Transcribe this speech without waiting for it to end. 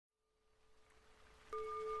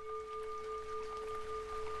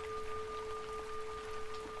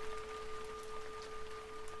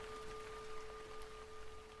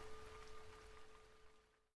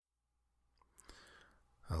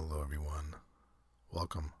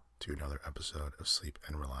Welcome to another episode of Sleep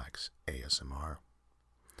and Relax ASMR.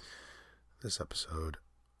 This episode,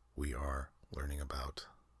 we are learning about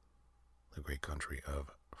the great country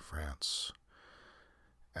of France.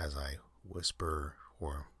 As I whisper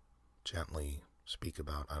or gently speak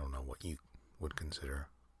about, I don't know what you would consider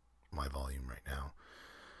my volume right now.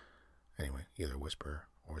 Anyway, either whisper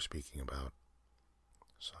or speaking about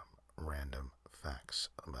some random facts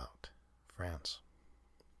about France.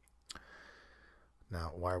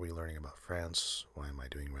 Now, why are we learning about France? Why am I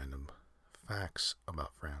doing random facts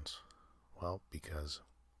about France? Well, because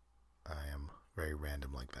I am very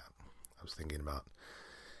random like that. I was thinking about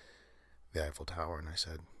the Eiffel Tower and I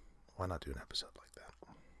said, why not do an episode like that?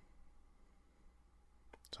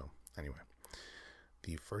 So, anyway,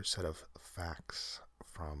 the first set of facts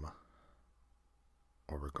from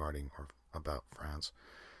or regarding or about France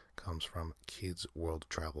comes from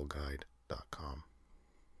kidsworldtravelguide.com.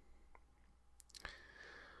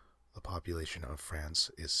 The population of France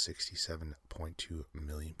is 67.2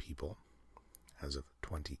 million people as of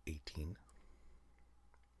 2018.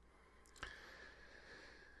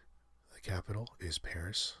 The capital is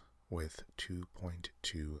Paris with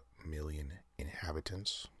 2.2 million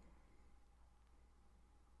inhabitants.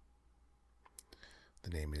 The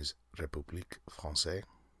name is République Française,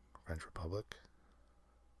 French Republic.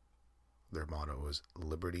 Their motto is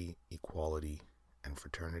liberty, equality, and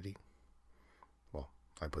fraternity. Well,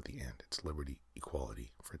 I put the and. It's liberty,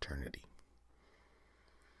 equality, fraternity.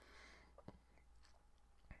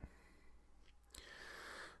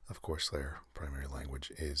 Of course, their primary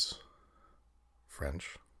language is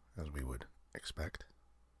French, as we would expect.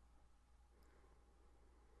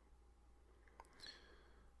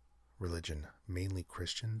 Religion, mainly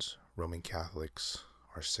Christians. Roman Catholics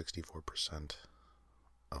are 64%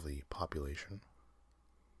 of the population.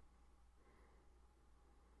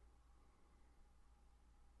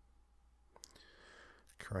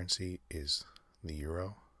 Currency is the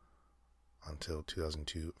euro, until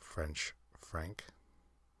 2002 French franc.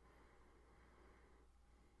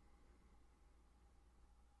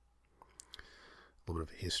 A little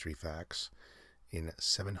bit of history facts. In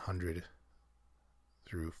 700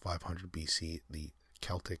 through 500 BC, the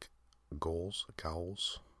Celtic Gauls,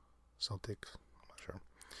 Celtic, I'm not sure,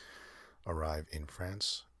 arrive in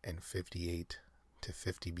France. In 58 to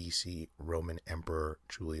 50 BC, Roman Emperor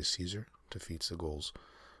Julius Caesar defeats the Gauls,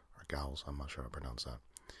 or Gauls, I'm not sure how to pronounce that.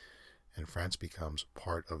 And France becomes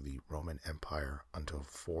part of the Roman Empire until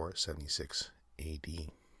 476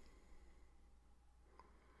 AD.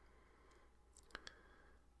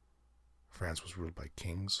 France was ruled by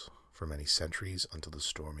kings for many centuries until the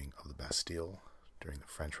storming of the Bastille during the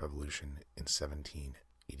French Revolution in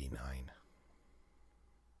 1789.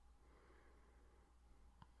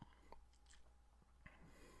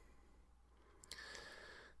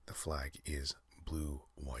 The flag is blue,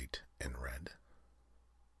 white, and red.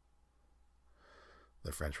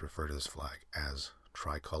 The French refer to this flag as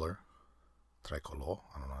tricolor, I don't know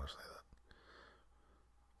how to say that,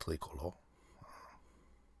 tricolore,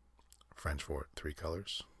 French for three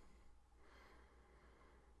colors.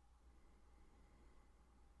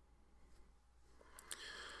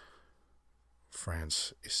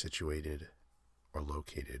 France is situated or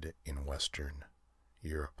located in Western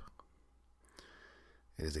Europe.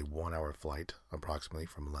 It is a 1-hour flight approximately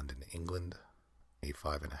from London, England, a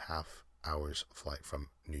 5.5 hours flight from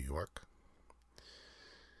New York.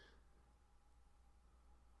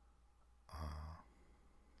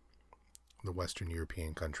 The Western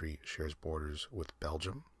European country shares borders with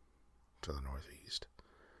Belgium to the northeast,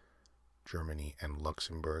 Germany and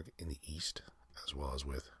Luxembourg in the east, as well as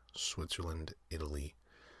with Switzerland, Italy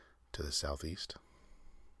to the southeast.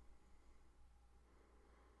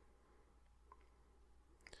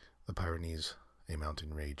 The Pyrenees, a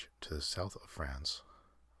mountain range to the south of France,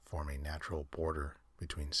 form a natural border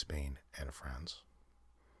between Spain and France.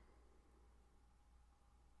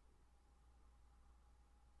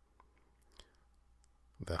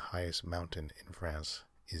 The highest mountain in France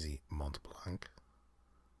is the Mont Blanc,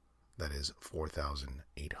 that is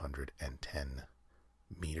 4,810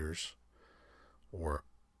 meters, or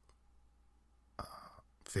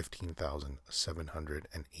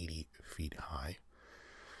 15,780 feet high,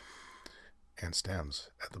 and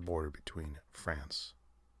stands at the border between France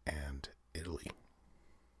and Italy.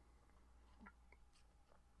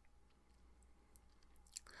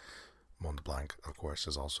 Mont Blanc, of course,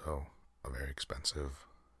 is also a very expensive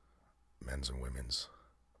men's and women's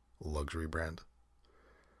luxury brand.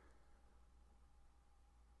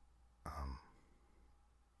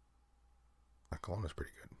 That cologne is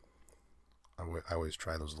pretty good. I always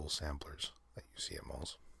try those little samplers that you see at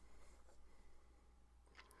malls.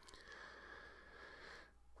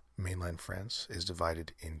 Mainland France is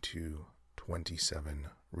divided into 27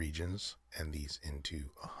 regions, and these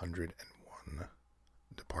into 101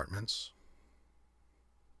 departments.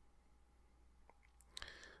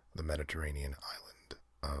 The Mediterranean island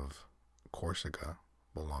of Corsica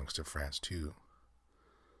belongs to France too.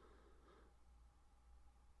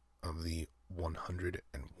 Of the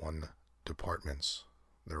 101 departments,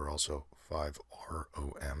 there are also 5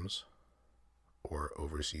 ROMs, or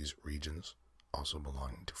overseas regions, also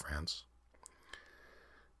belonging to France.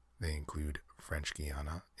 They include French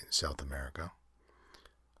Guiana in South America,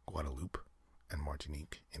 Guadeloupe and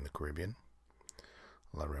Martinique in the Caribbean,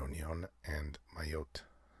 La Réunion and Mayotte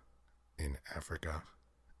in Africa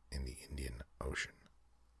in the Indian Ocean.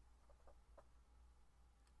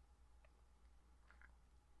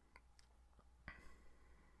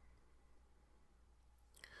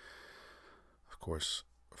 Of course,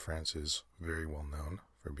 France is very well known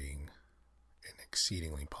for being an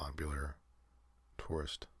exceedingly popular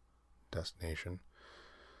tourist destination.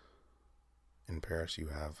 In Paris, you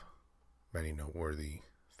have many noteworthy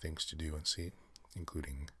things to do and see,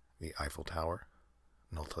 including the Eiffel Tower,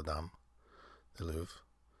 Notre Dame, the Louvre,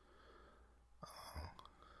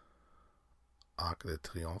 Arc de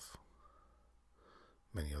Triomphe,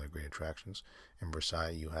 many other great attractions. In Versailles,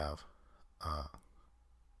 you have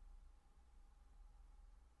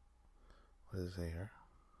what does it say here?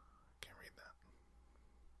 Can't read that.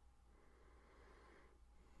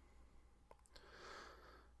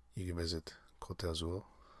 You can visit Côte d'Azur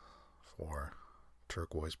for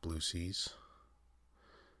turquoise blue seas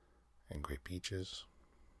and great beaches.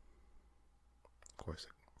 Of course,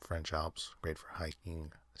 the French Alps, great for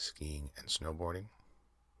hiking, skiing, and snowboarding.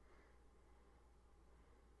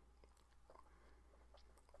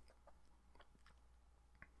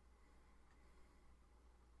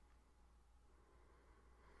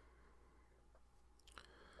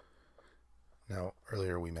 Now,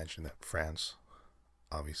 earlier we mentioned that France,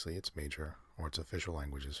 obviously its major, or its official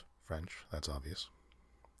language is French, that's obvious.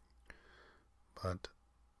 But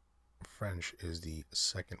French is the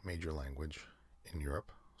second major language in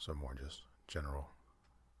Europe, so more just general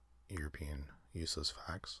European useless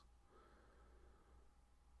facts.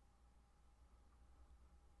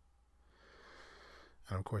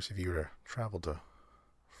 And of course, if you were to travel to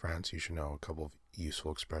France, you should know a couple of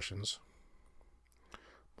useful expressions.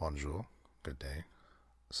 Bonjour, good day.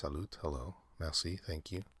 Salut, hello. Merci,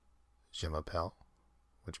 thank you. Je m'appelle,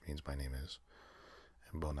 which means my name is.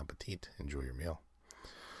 And bon appetit, enjoy your meal.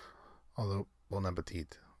 Although, bon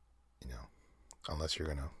appetit, unless you're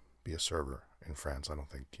going to be a server in France, I don't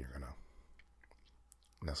think you're going to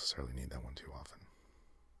necessarily need that one too often.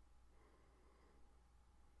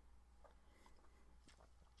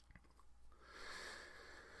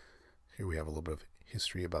 Here we have a little bit of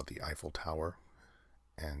history about the Eiffel Tower,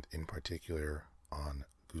 and in particular on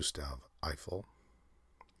Gustave Eiffel.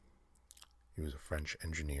 He was a French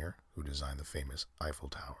engineer who designed the famous Eiffel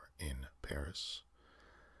Tower in Paris.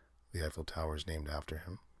 The Eiffel Tower is named after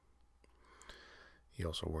him. He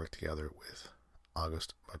also worked together with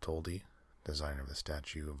Auguste Bartholdi, designer of the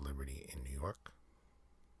Statue of Liberty in New York.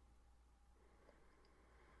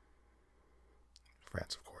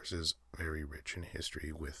 France, of course, is very rich in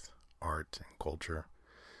history with art and culture.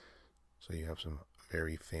 So you have some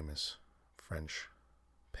very famous French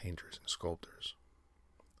painters and sculptors.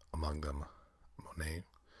 Among them, Monet,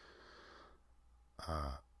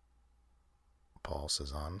 Paul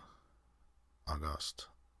Cézanne, Auguste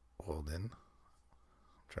Rodin.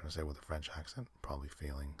 I'm trying to say with a French accent, probably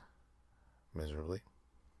failing miserably.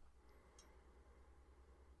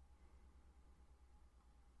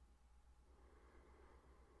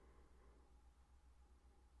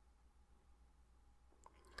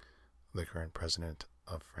 The current president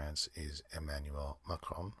of France is Emmanuel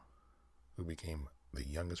Macron, who became the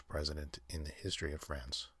youngest president in the history of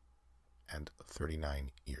France and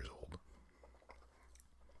 39 years old.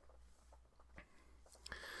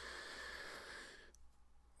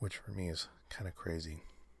 Which for me is kind of crazy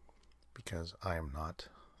because I am not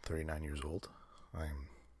 39 years old.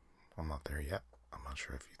 I'm not there yet. I'm not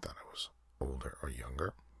sure if you thought I was older or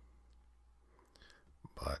younger.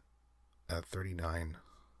 But at 39,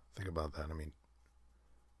 think about that. I mean,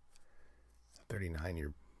 at 39,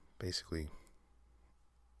 you're basically,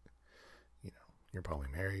 you're probably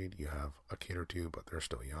married, you have a kid or two, but they're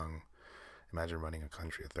still young. Imagine running a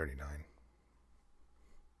country at 39.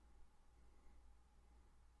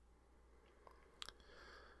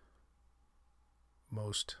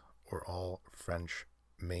 Most or all French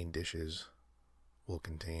main dishes will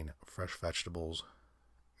contain fresh vegetables,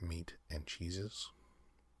 meat, and cheeses.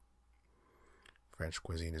 French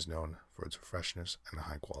cuisine is known for its freshness and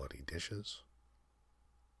high-quality dishes.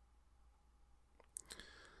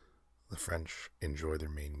 The French enjoy their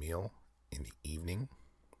main meal in the evening,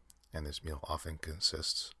 and this meal often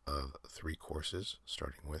consists of 3 courses,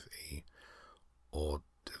 starting with a hors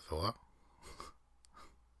d'oeuvre.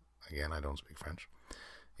 Again, I don't speak French.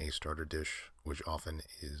 A starter dish, which often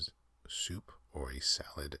is soup or a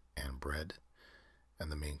salad and bread,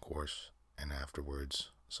 and the main course, and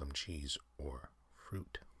afterwards some cheese or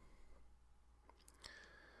fruit.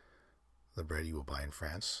 The bread you will buy in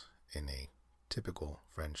France in a typical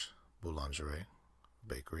French boulangerie,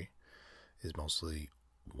 bakery, is mostly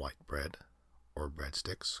white bread or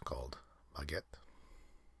breadsticks called baguette.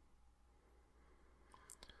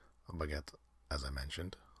 A baguette, as I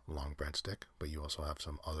mentioned, long breadstick, but you also have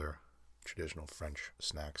some other traditional French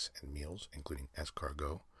snacks and meals, including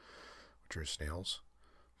escargot, which are snails,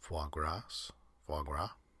 foie gras,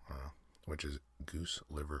 which is goose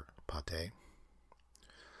liver pâté,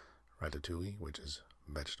 ratatouille, which is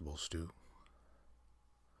vegetable stew,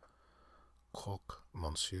 croque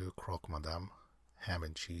monsieur, croque madame, ham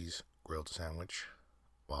and cheese grilled sandwich,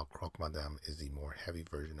 while croque madame is the more heavy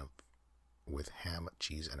version of with ham,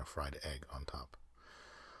 cheese, and a fried egg on top.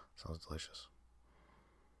 Sounds delicious.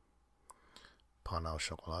 Pain au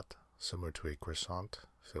chocolat, similar to a croissant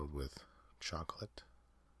filled with chocolate,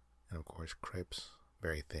 and of course crepes,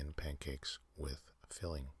 very thin pancakes with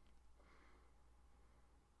filling.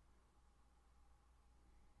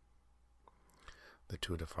 The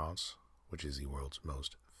Tour de France, which is the world's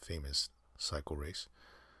most famous cycle race,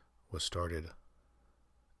 was started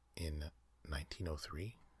in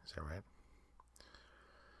 1903, is that right?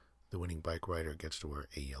 The winning bike rider gets to wear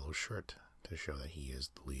a yellow shirt to show that he is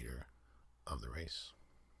the leader of the race.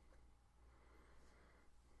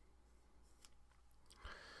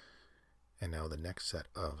 And now the next set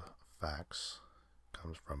of facts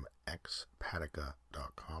comes from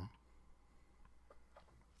expatica.com.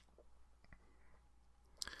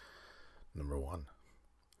 Number 1.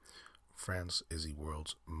 France is the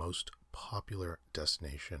world's most popular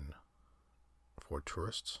destination for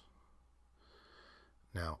tourists.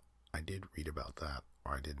 Now, I did read about that,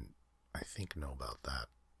 or I think know about that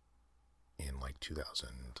in like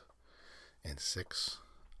 2006.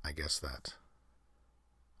 I guess that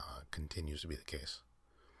continues to be the case.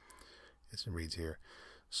 It reads here,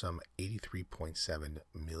 some 83.7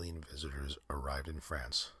 million visitors arrived in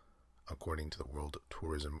France, according to the World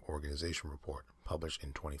Tourism Organization report published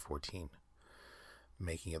in 2014,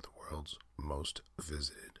 making it the world's most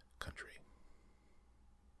visited country.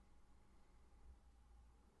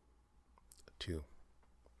 2.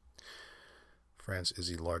 France is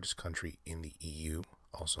the largest country in the EU,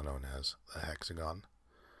 also known as the Hexagon,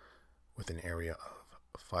 with an area of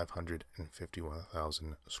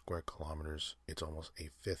 551,000 square kilometers. It's almost a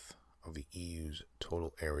fifth of the EU's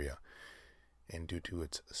total area, and due to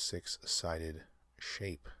its 6-sided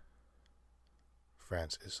shape,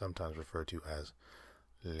 France is sometimes referred to as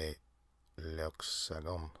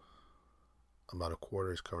l'Hexagone. About a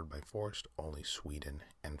quarter is covered by forest. Only Sweden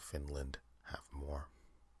and Finland have more.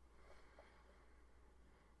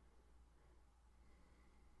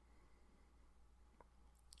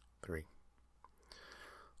 Three.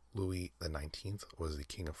 Louis XIX was the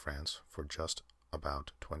King of France for just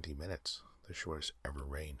about 20 minutes, the shortest ever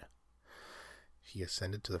reign. He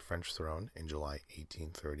ascended to the French throne in July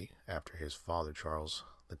 1830 after his father Charles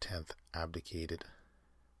X abdicated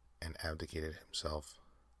himself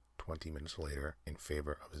 20 minutes later in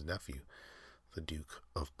favor of his nephew, the Duke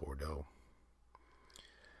of Bordeaux.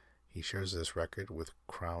 He shares this record with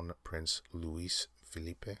Crown Prince Luis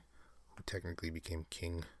Felipe, who technically became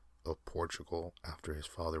King of Portugal after his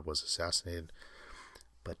father was assassinated,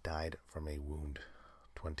 but died from a wound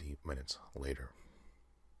 20 minutes later.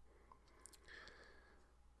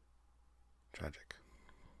 Tragic.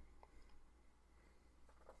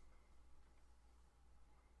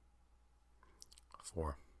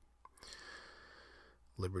 4.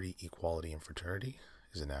 Liberty, equality, and fraternity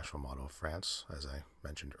is the national motto of France, as I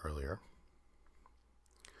mentioned earlier.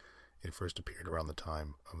 It first appeared around the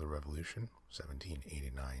time of the Revolution,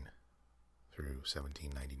 1789 through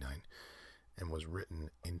 1799, and was written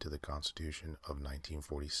into the Constitution of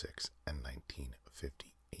 1946 and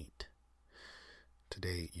 1958.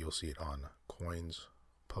 Today, you'll see it on coins,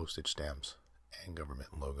 postage stamps, and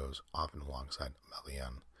government logos, often alongside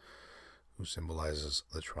Malian, who symbolizes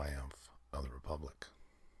the triumph of the Republic.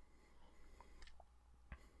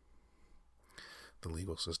 The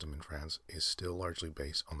legal system in France is still largely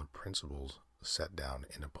based on the principles set down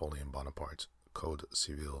in Napoleon Bonaparte's Code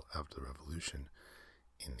Civil after the Revolution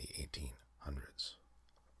in the 1800s.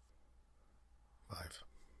 5.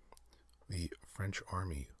 The French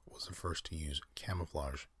army was the first to use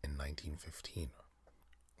camouflage in 1915,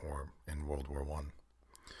 or in World War I.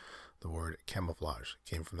 The word camouflage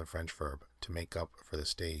came from the French verb to make up for the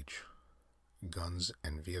stage. Guns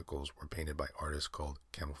and vehicles were painted by artists called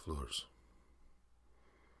camoufleurs.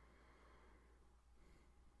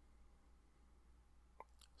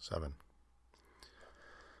 7.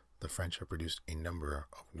 The French have produced a number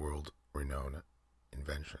of world-renowned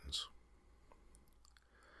inventions.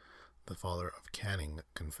 The father of canning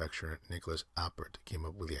confectioner Nicolas Appert came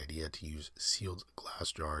up with the idea to use sealed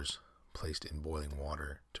glass jars placed in boiling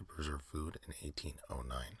water to preserve food in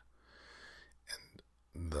 1809.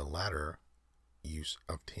 And the latter use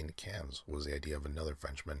of tin cans was the idea of another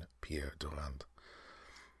Frenchman, Pierre Durand.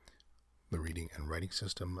 The reading and writing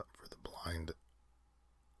system for the blind,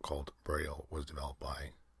 called Braille, was developed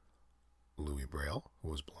by Louis Braille, who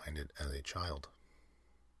was blinded as a child.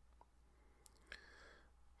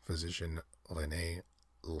 Physician René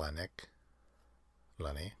Laennec,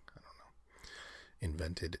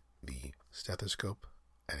 invented the stethoscope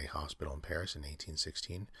at a hospital in Paris in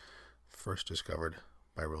 1816, first discovered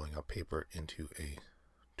by rolling up paper into a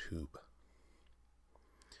tube.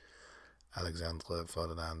 Alexandre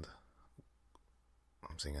Ferdinand,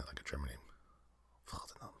 I'm saying it like a German name,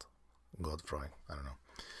 Ferdinand Godefroy,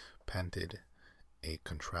 patented a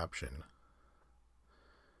contraption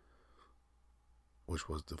which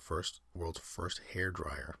was the world's first hair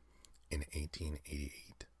dryer in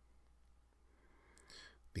 1888.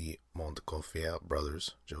 The Montgolfier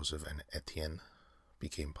brothers, Joseph and Etienne,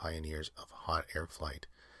 became pioneers of hot air flight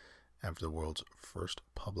after the world's first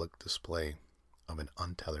public display of an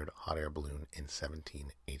untethered hot air balloon in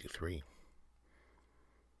 1783.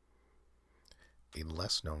 A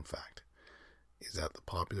less known fact is that the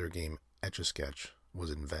popular game Etch-a-Sketch was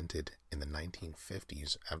invented in the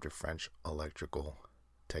 1950s after French electrical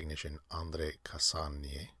technician André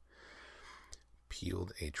Cassagnier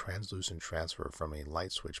peeled a translucent transfer from a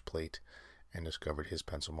light switch plate and discovered his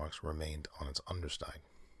pencil marks remained on its underside,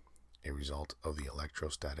 a result of the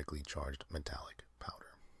electrostatically charged metallic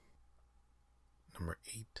powder. Number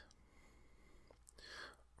 8.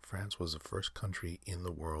 France was the first country in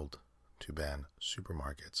the world to ban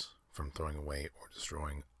supermarkets from throwing away or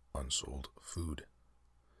destroying unsold food.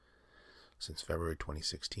 Since February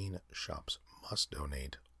 2016, shops must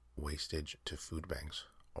donate wastage to food banks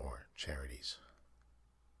or charities.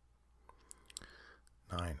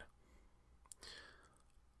 9.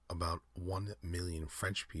 About 1 million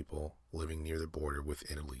French people living near the border with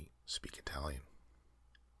Italy speak Italian.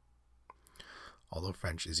 Although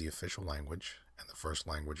French is the official language and the first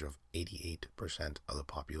language of 88% of the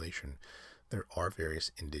population, there are various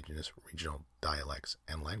indigenous regional dialects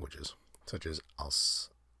and languages, such as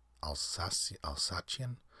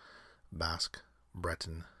Alsatian, Basque,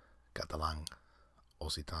 Breton, Catalan,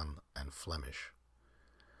 Occitan, and Flemish.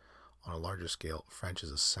 On a larger scale, French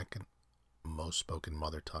is the second most spoken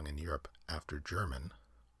mother tongue in Europe after German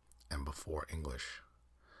and before English,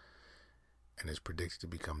 and is predicted to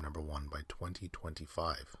become number 1 by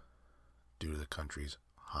 2025 due to the country's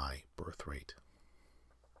high birth rate.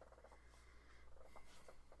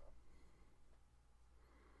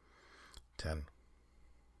 10.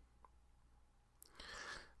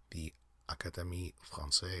 The Académie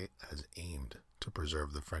Française has aimed to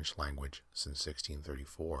preserve the French language since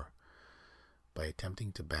 1634 by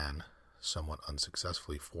attempting to ban, somewhat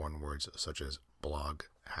unsuccessfully, foreign words such as blog,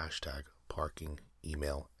 hashtag, parking,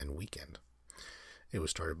 email, and weekend. It was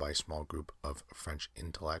started by a small group of French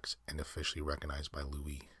intellects and officially recognized by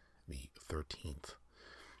Louis XIII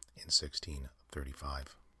in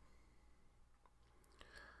 1635.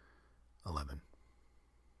 11.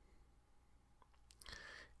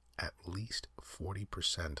 At least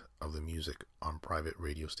 40% of the music on private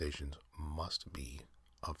radio stations must be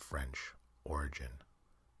of French origin.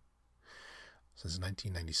 Since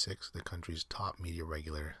 1996, the country's top media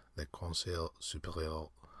regulator, the Conseil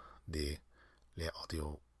supérieur de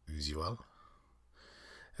l'audiovisuel,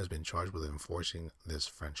 has been charged with enforcing this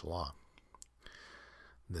French law.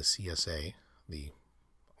 The CSA, the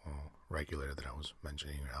regulator that I was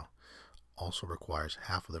mentioning now, also requires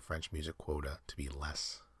half of the French music quota to be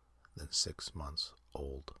less than 6 months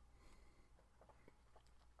old.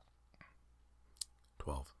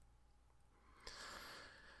 12.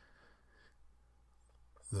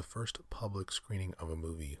 The first public screening of a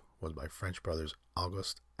movie was by French brothers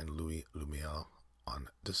Auguste and Louis Lumière on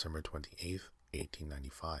December 28,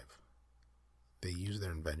 1895. They used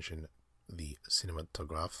their invention, the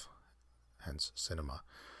cinématographe, hence cinema,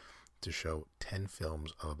 to show 10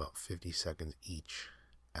 films of about 50 seconds each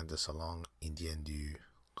at the Salon Indien du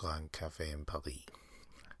Grand Café in Paris.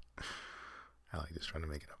 I like just trying to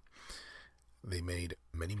make it up. They made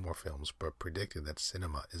many more films, but predicted that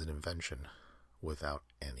cinema is an invention without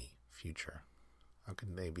any future. How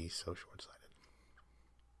can they be so short-sighted?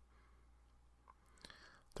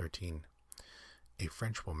 13. A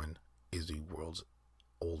French woman is the world's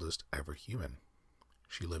oldest ever human.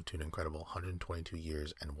 She lived to an incredible 122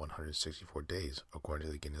 years and 164 days, according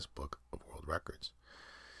to the Guinness Book of World Records.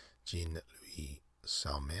 Jean-Louis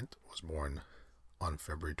Salmant was born on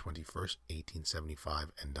February 21st,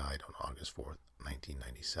 1875, and died on August 4th,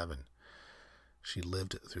 1997. She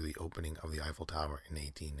lived through the opening of the Eiffel Tower in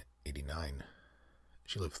 1889.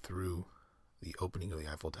 She lived through the opening of the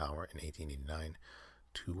Eiffel Tower in 1889,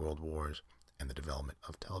 2 world wars, and the development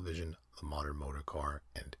of television, the modern motor car,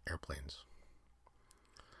 and airplanes.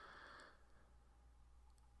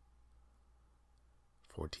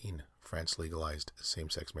 France legalized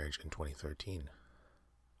same-sex marriage in 2013.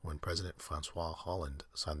 When President François Hollande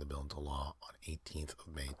signed the bill into law on 18th of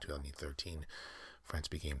May 2013, France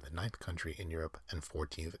became the 9th country in Europe and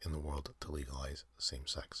 14th in the world to legalize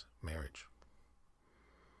same-sex marriage.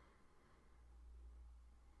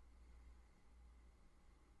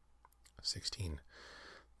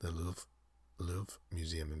 The Louvre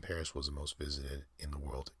Museum in Paris was the most visited in the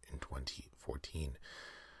world in 2014.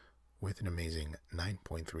 With an amazing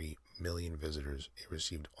 9.3 million visitors, it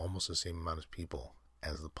received almost the same amount of people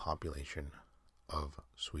as the population of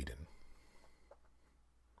Sweden.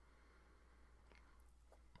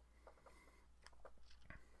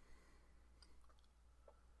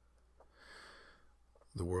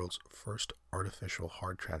 The world's first artificial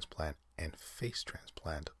heart transplant and face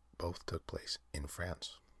transplant both took place in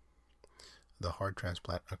France. The heart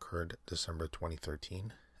transplant occurred December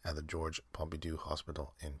 2013 at the Georges Pompidou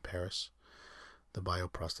Hospital in Paris. The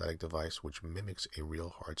bioprosthetic device, which mimics a real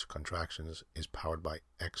heart's contractions, is powered by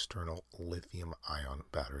external lithium-ion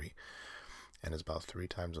battery and is about 3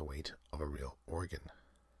 times the weight of a real organ.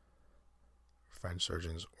 French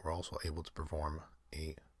surgeons were also able to perform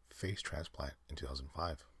a face transplant in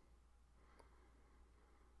 2005.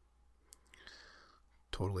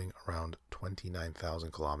 Totaling around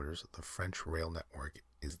 29,000 kilometers, the French rail network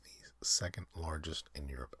is the 2nd largest in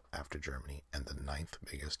Europe after Germany and the 9th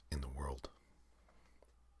biggest in the world.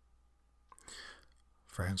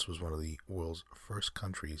 France was one of the world's first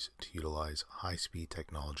countries to utilize high-speed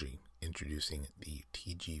technology, introducing the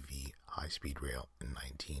TGV high-speed rail in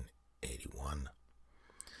 1981.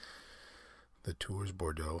 The Tours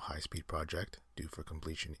Bordeaux high-speed project, due for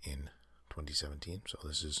completion in 2017, so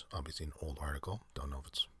this is obviously an old article, don't know if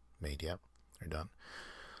it's made yet or done,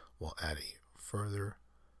 will add a further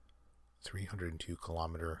 302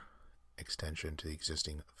 kilometer extension to the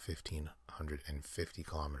existing 1,550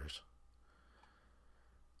 kilometers.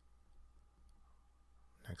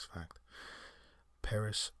 Next fact.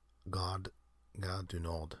 Paris Gare du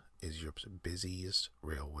Nord is Europe's busiest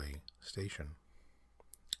railway station,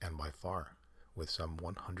 and by far, with some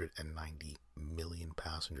 190 million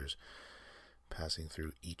passengers passing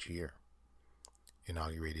through each year.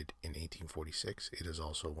 Inaugurated in 1846, it is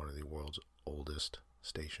also one of the world's oldest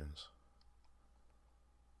stations.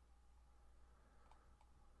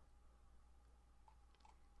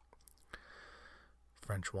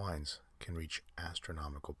 French wines can reach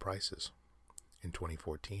astronomical prices. In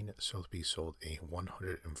 2014, Sotheby's sold a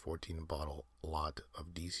 114-bottle lot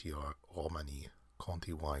of DCR Romani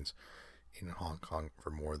Conti wines in Hong Kong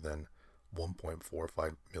for more than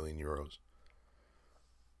 1.45 million euros.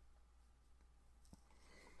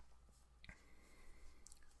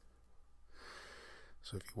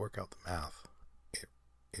 So if you work out the math, it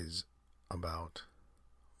is about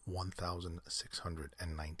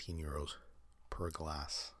 1,619 euros per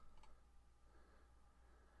glass.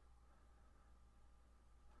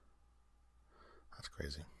 That's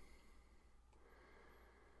crazy.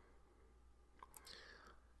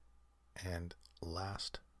 And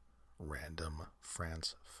last random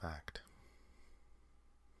France fact.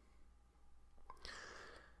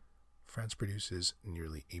 France produces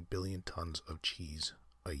nearly 1 billion tons of cheese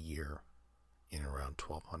a year in around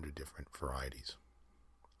 1,200 different varieties.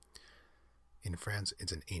 In France,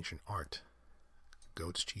 it's an ancient art.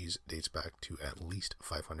 Goat's cheese dates back to at least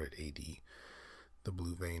 500 AD. The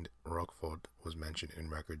blue-veined Roquefort was mentioned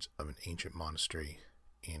in records of an ancient monastery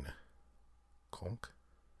in Conques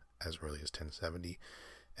as early as 1070,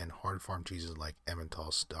 and hard farm cheeses like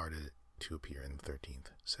Emmental started to appear in the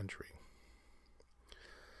 13th century.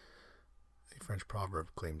 A French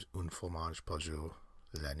proverb claims un fromage par jour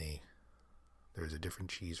de l'année. There is a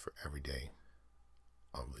different cheese for every day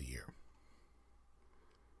of the year.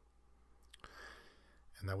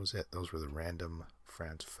 And that was it. Those were the random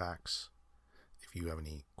France facts. If you have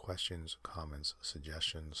any questions, comments,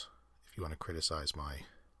 suggestions, if you want to criticize my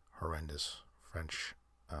horrendous French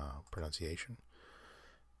pronunciation,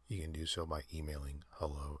 you can do so by emailing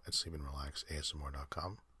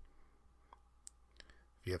hello@sleepandrelaxasmr.com.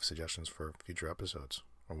 If you have suggestions for future episodes,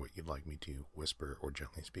 or what you'd like me to whisper or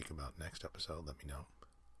gently speak about next episode, let me know.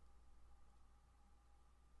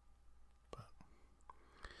 But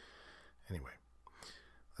anyway,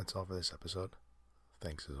 that's all for this episode.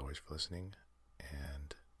 Thanks as always for listening,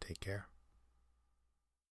 and take care.